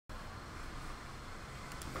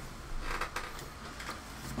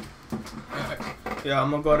Yeah,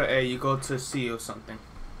 I'm gonna go to A. You go to C or something.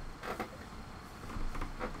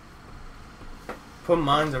 Put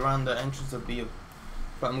mines around the entrance of B.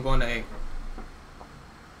 But I'm going to A.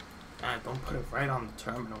 Alright, don't put it right on the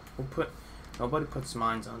terminal. Nobody puts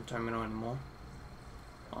mines on the terminal anymore.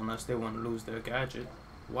 Unless they want to lose their gadget.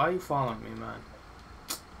 Why are you following me, man?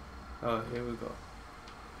 Oh, here we go.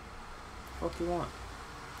 What you want?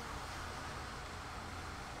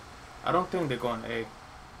 I don't think they're going to A.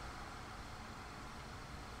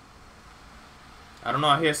 I don't know,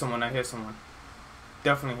 I hear someone.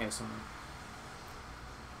 Definitely hear someone.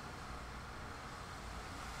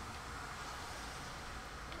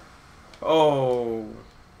 Oh.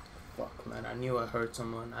 Fuck, man, I knew I heard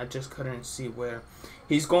someone. I just couldn't see where.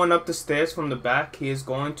 He's going up the stairs from the back. He is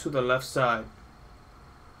going to the left side.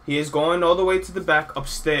 He is going all the way to the back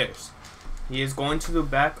upstairs. He is going to the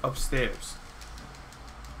back upstairs.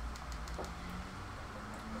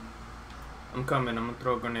 I'm coming. I'm gonna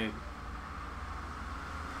throw a grenade.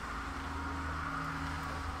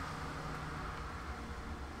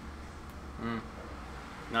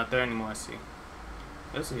 Not there anymore, I see.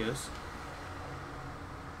 Yes, he is.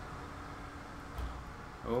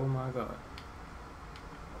 Oh my god.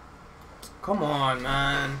 Come on,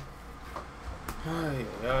 man. Ay,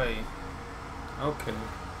 ay. Okay.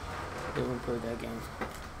 They won't play that game.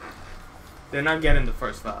 They're not getting the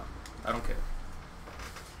first foul. I don't care.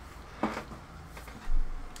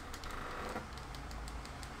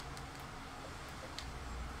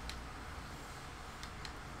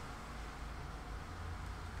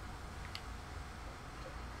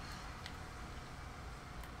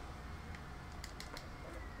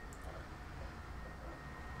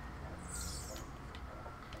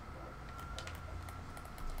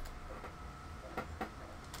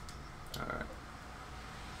 Alright.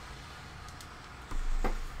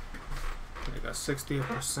 They got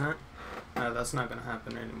 60%. No, that's not gonna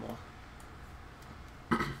happen anymore.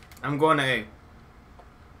 I'm going to A.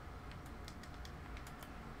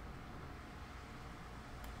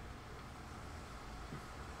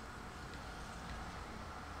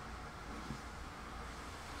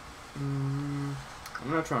 I'm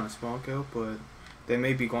not trying to spawn kill, but they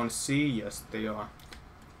may be going to C. Yes, they are.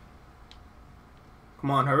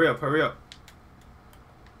 Come on, hurry up, hurry up.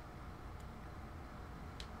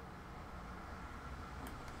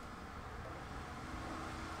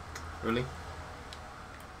 Really?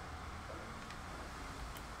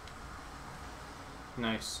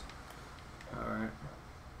 Nice. Alright.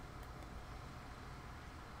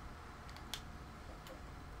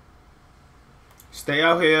 Stay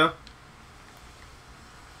out here.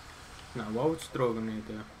 Now, why would you throw a grenade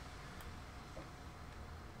there?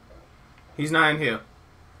 He's not in here.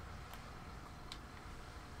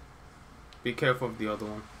 Be careful of the other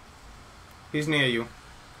one. He's near you.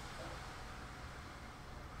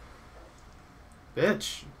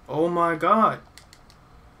 Bitch. Oh my god.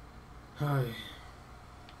 Hi.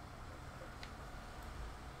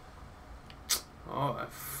 Oh, I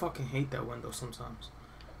fucking hate that window sometimes.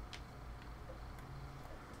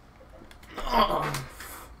 Oh.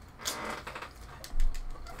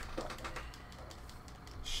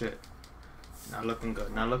 Shit. Not looking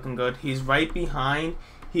good. Not looking good. He's right behind.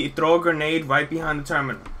 He throw a grenade right behind the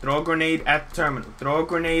terminal. Throw a grenade at the terminal. Throw a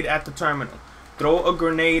grenade at the terminal. Throw a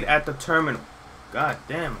grenade at the terminal. God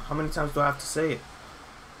damn. How many times do I have to say it?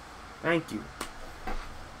 Thank you.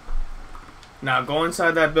 Now go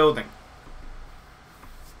inside that building.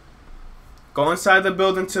 Go inside the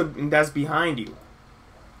building that's behind you.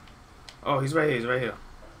 Oh, he's right here. He's right here.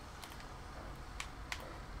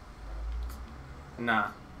 Nah,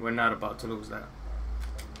 we're not about to lose that.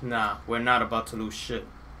 Nah, we're not about to lose shit.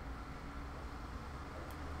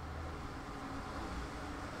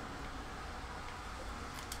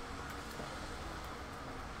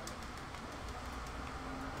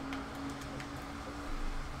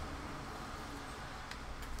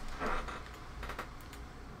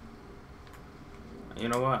 You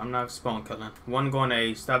know what? I'm not spawn killing. One going to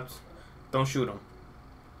A. Stop. Don't shoot him.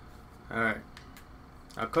 Alright.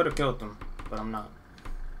 I could have killed him, but I'm not.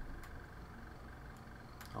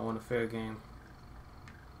 I want a fair game.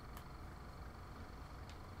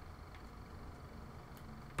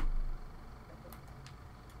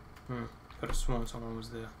 Could have sworn someone was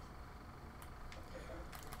there.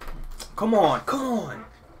 Come on, come on!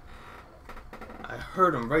 I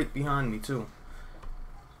heard him right behind me too.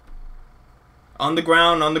 On the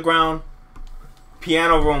ground, on the ground.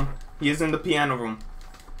 Piano room. He is in the piano room.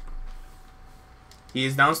 He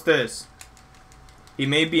is downstairs. He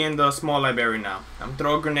may be in the small library now. I'm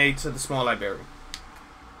throwing a grenade to the small library.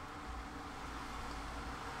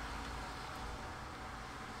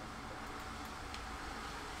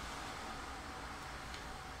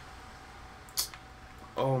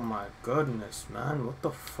 Oh my goodness, man. What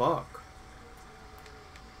the fuck?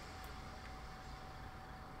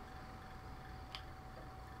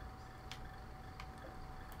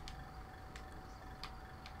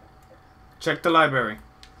 Check the library.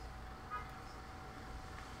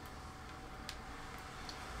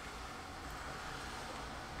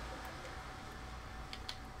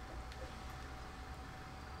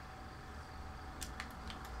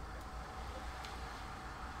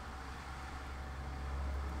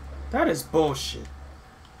 That is bullshit.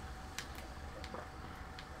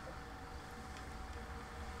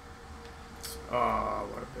 Oh,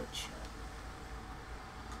 what a bitch.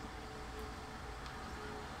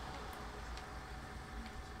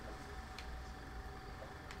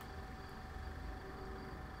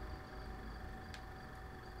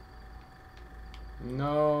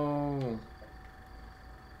 No.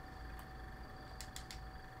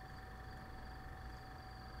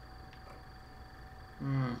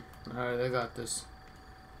 Alright, they got this.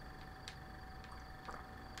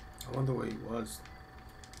 I wonder where he was.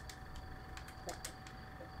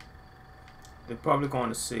 They're probably going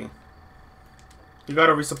to see. You got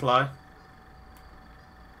to resupply?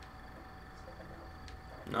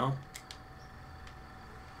 No?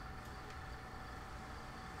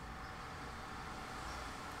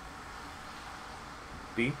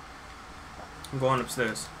 B? I'm going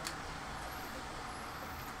upstairs.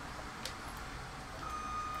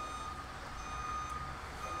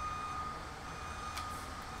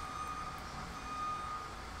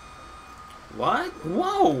 What?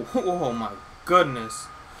 Whoa! Oh my goodness.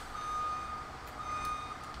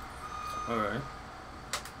 Alright.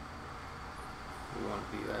 You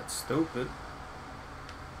want to be that stupid?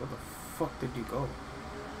 Where the fuck did you go?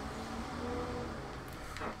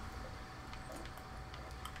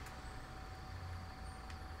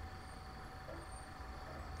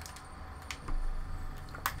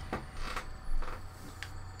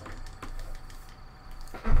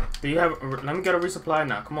 Do you have... Let me get a resupply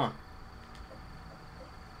now. Come on.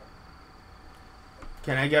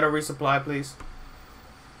 Can I get a resupply, please?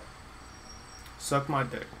 Suck my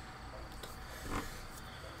dick.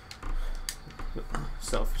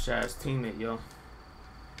 Selfish ass teammate, yo.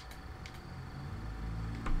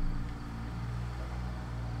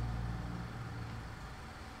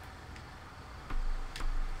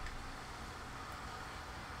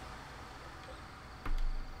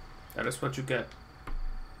 That is what you get.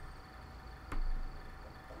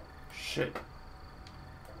 Shit.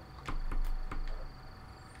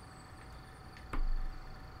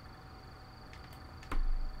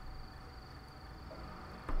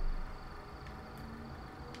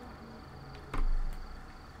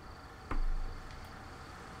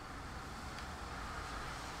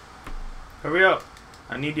 Hurry up.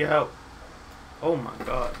 I need your help. Oh my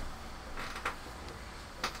god.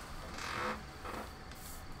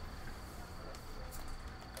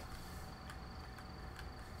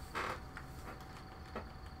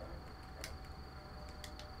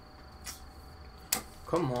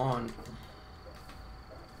 Come on.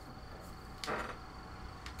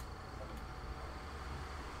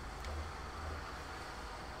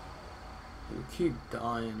 You keep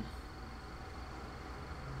dying.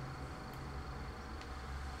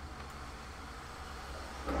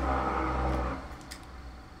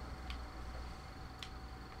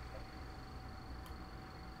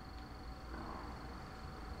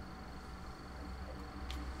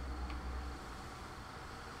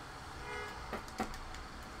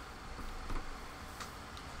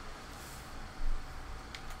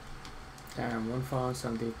 Damn,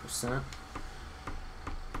 178%.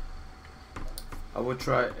 I would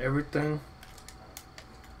try everything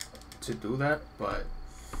to do that, but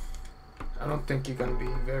I don't think you're gonna be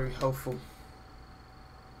very helpful.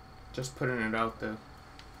 Just putting it out there.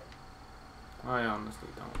 I honestly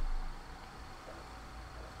don't.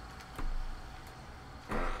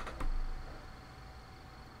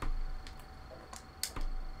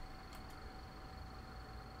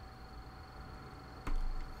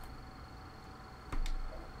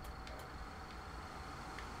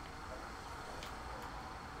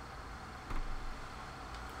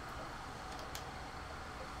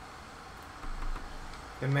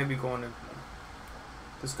 They may be going to...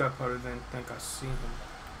 This guy probably didn't think I see him.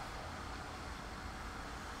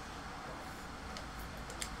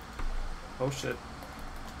 Oh shit.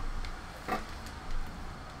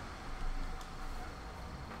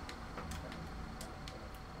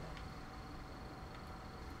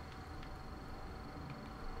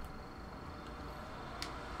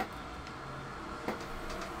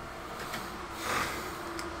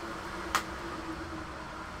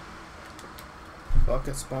 Fuck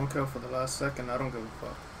it, spawn kill for the last second. I don't give a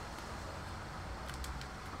fuck.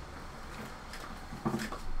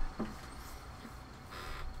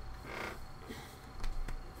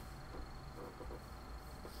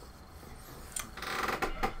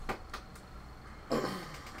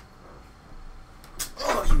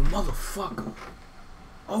 Oh, you motherfucker.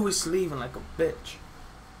 Always leaving like a bitch.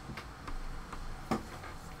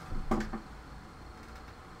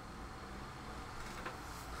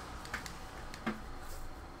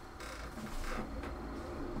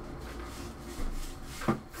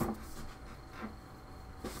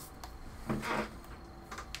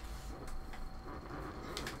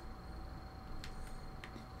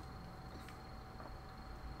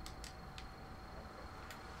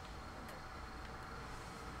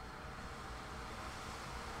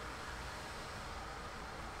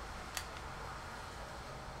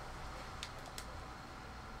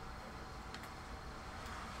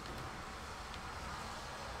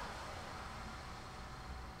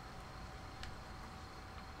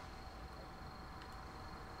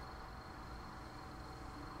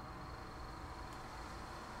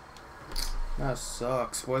 That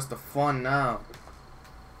sucks. Where's the fun now?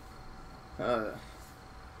 Oh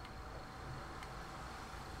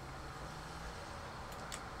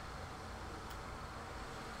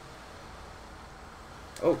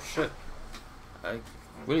shit. I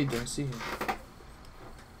really didn't see him.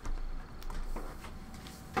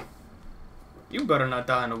 You better not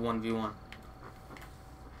die in a 1v1.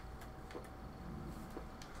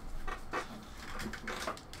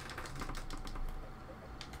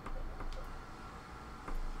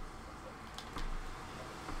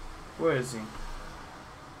 Where is he?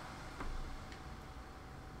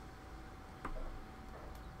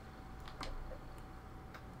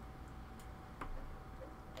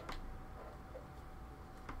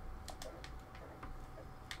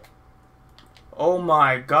 Oh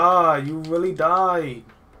my god, you really died.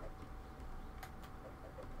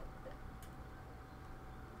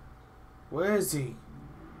 Where is he?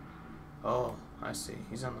 Oh, I see.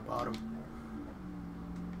 He's on the bottom.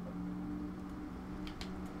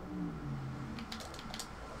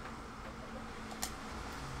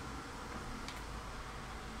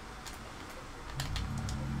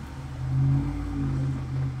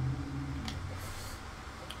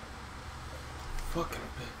 Fucking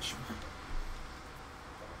bitch, man.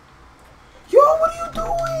 Yo, what are you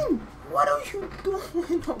doing? What are you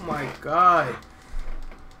doing? Oh my god.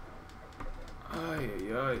 Ay,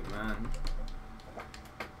 ay, ay, man.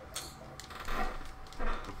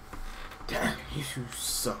 Damn, you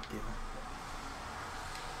suck, yo.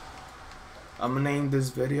 I'm gonna name this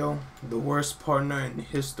video The Worst Partner in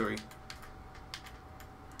History.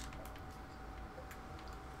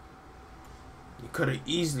 You could have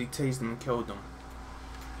easily tased him and killed him.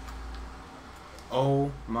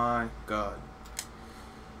 Oh my god.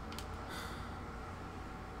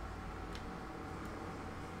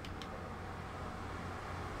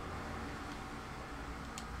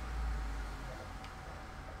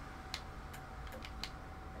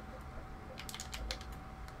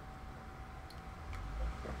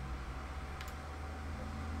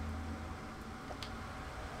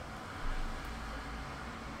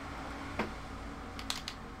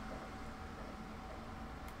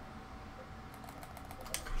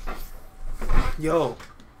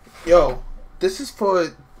 Yo, this is for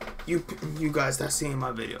you guys that see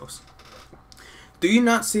my videos. Do you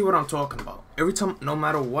not see what I'm talking about? Every time, no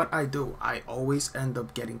matter what I do, I always end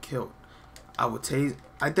up getting killed. I didn't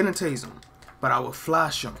tase him, but I would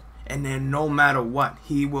flash him, and then no matter what,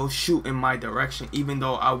 he will shoot in my direction, even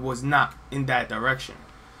though I was not in that direction.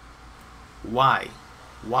 Why?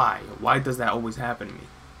 Why does that always happen to me?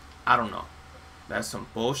 I don't know. That's some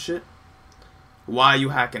bullshit. Why are you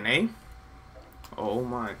hacking A? Oh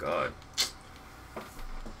my god.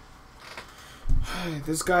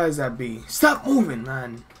 This guy is at B. Stop moving,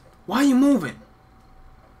 man. Why are you moving?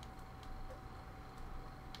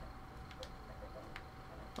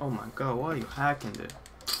 Oh my god, why are you hacking it?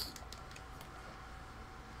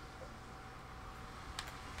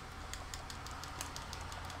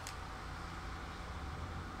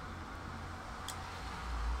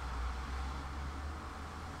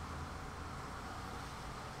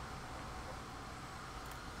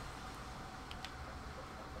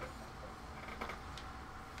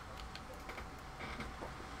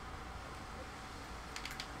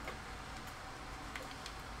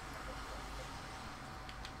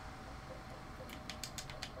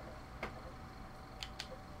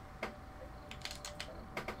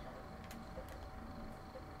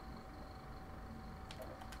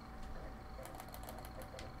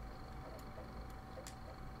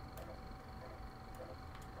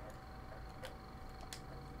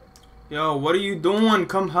 Yo, what are you doing?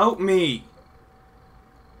 Come help me.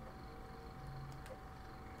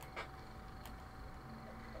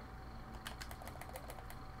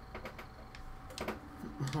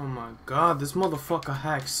 Oh my god, this motherfucker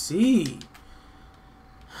hacks C.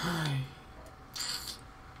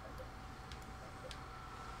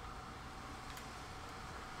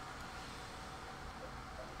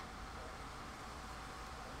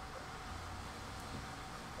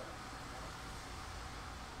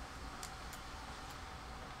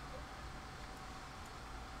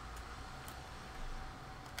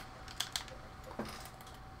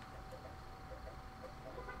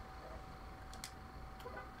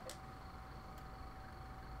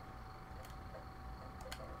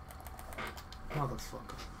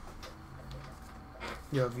 Motherfucker.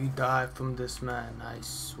 Yo, if you die from this man, I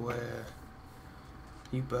swear,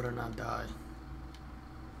 you better not die.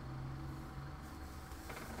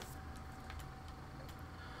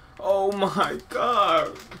 Oh my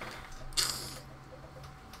god.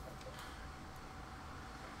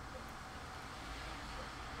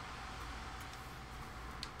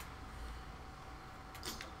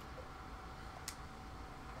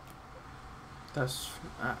 That's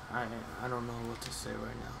I don't know what to say right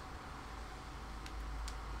now.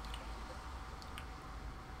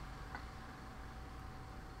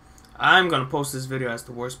 I'm gonna post this video as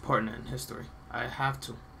the worst partner in history. I have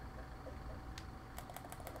to.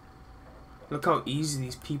 Look how easy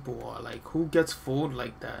these people are. Like, who gets fooled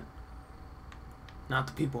like that? Not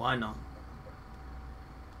the people I know.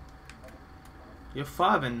 You're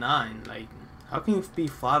 5 and 9. Like, how can you be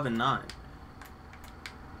 5 and 9?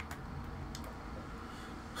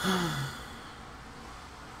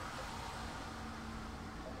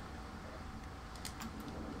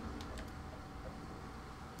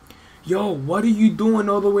 Yo, what are you doing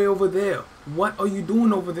all the way over there? What are you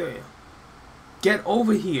doing over there? Get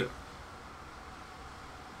over here.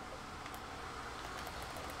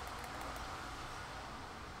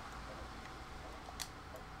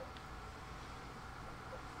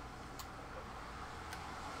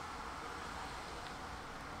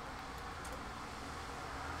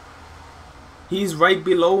 He's right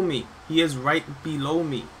below me. He is right below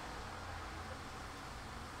me.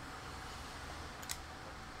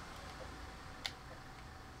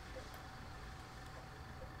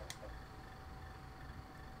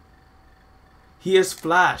 He is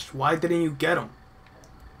flashed. Why didn't you get him?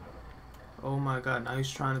 Oh my god, now he's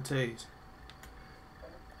trying to tase.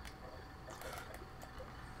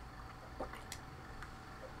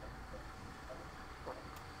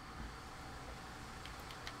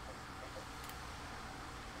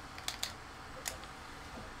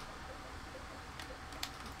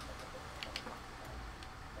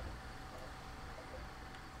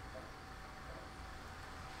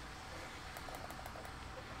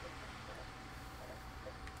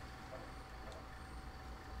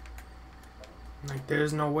 Like,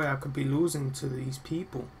 there's no way I could be losing to these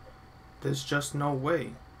people. There's just no way.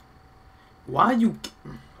 Why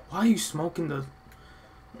are you smoking the...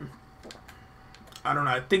 I don't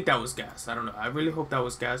know. I think that was gas. I don't know. I really hope that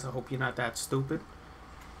was gas. I hope you're not that stupid.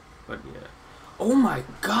 But yeah. Oh my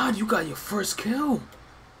god, you got your first kill.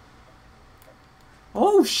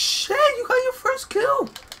 Oh shit, you got your first kill.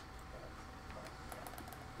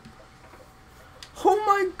 Oh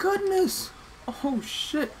my goodness. Oh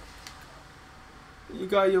shit. You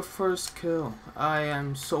got your first kill. I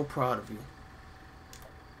am so proud of you.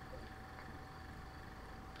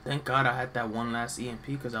 Thank God I had that one last EMP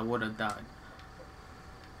because I would have died.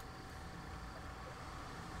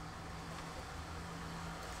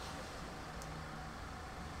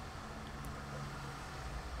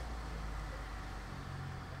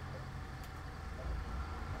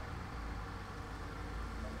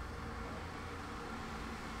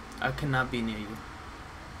 I cannot be near you.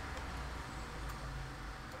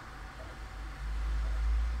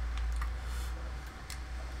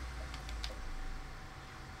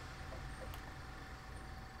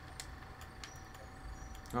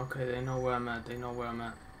 Okay, they know where I'm at. They know where I'm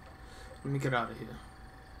at. Let me get out of here.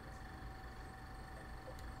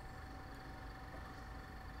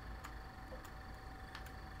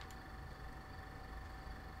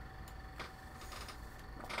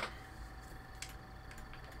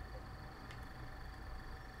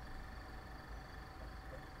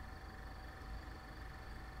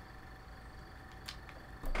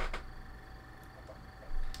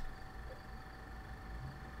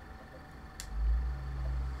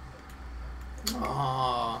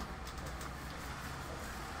 Oh,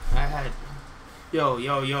 I had, yo,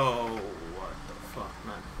 what the fuck,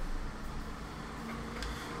 man?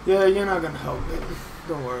 Yeah, you're not gonna help it.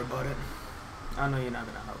 Don't worry about it. I know you're not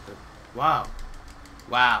gonna help it. Wow.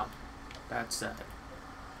 Wow. That's sad.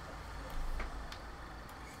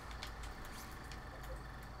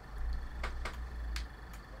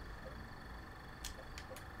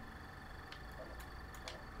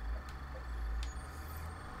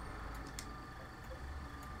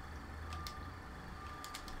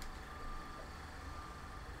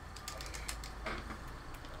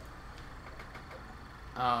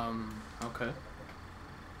 Okay.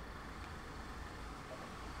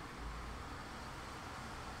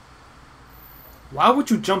 Why would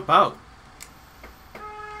you jump out?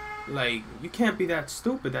 Like, you can't be that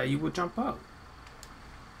stupid that you would jump out.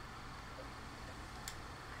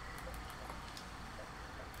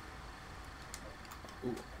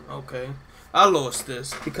 Ooh, okay. I lost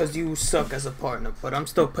this because you suck as a partner, but I'm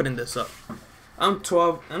still putting this up. I'm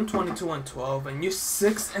 22 and 12, and you're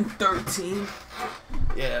 6 and 13.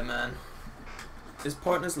 Yeah, man. It's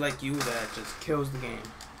partners like you that just kills the game.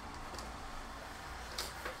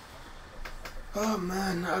 Oh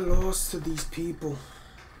man, I lost to these people.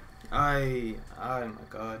 Oh my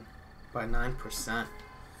god, by 9%.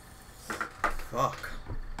 Fuck.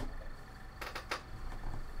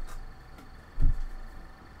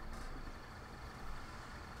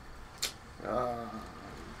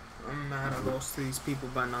 I'm mad I lost to these people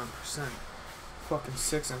by 9%. Fucking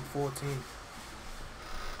 6 and 14.